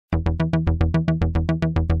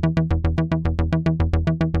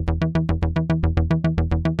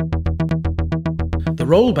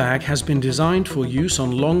roll bag has been designed for use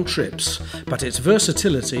on long trips, but its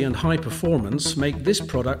versatility and high performance make this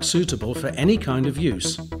product suitable for any kind of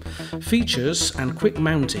use. Features and quick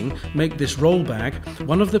mounting make this roll bag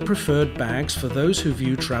one of the preferred bags for those who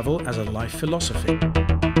view travel as a life philosophy.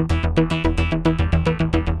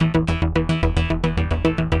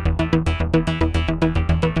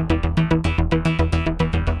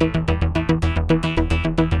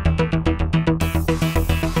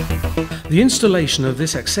 The installation of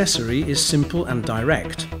this accessory is simple and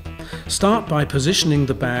direct. Start by positioning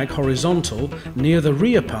the bag horizontal near the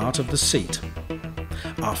rear part of the seat.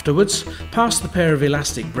 Afterwards, pass the pair of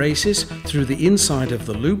elastic braces through the inside of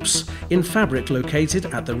the loops in fabric located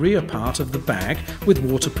at the rear part of the bag with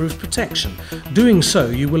waterproof protection. Doing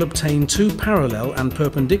so, you will obtain two parallel and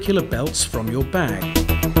perpendicular belts from your bag.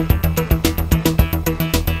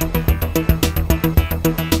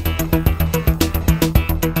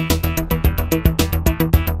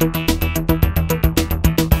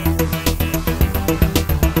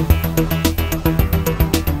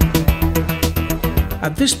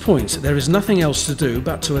 At this point, there is nothing else to do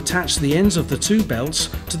but to attach the ends of the two belts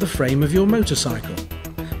to the frame of your motorcycle,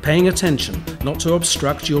 paying attention not to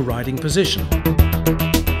obstruct your riding position.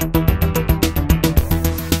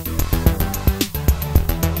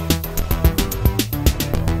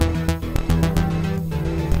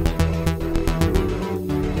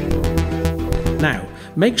 Now,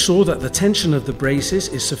 make sure that the tension of the braces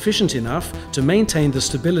is sufficient enough to maintain the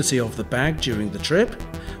stability of the bag during the trip.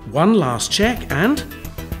 One last check and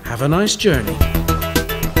have a nice journey.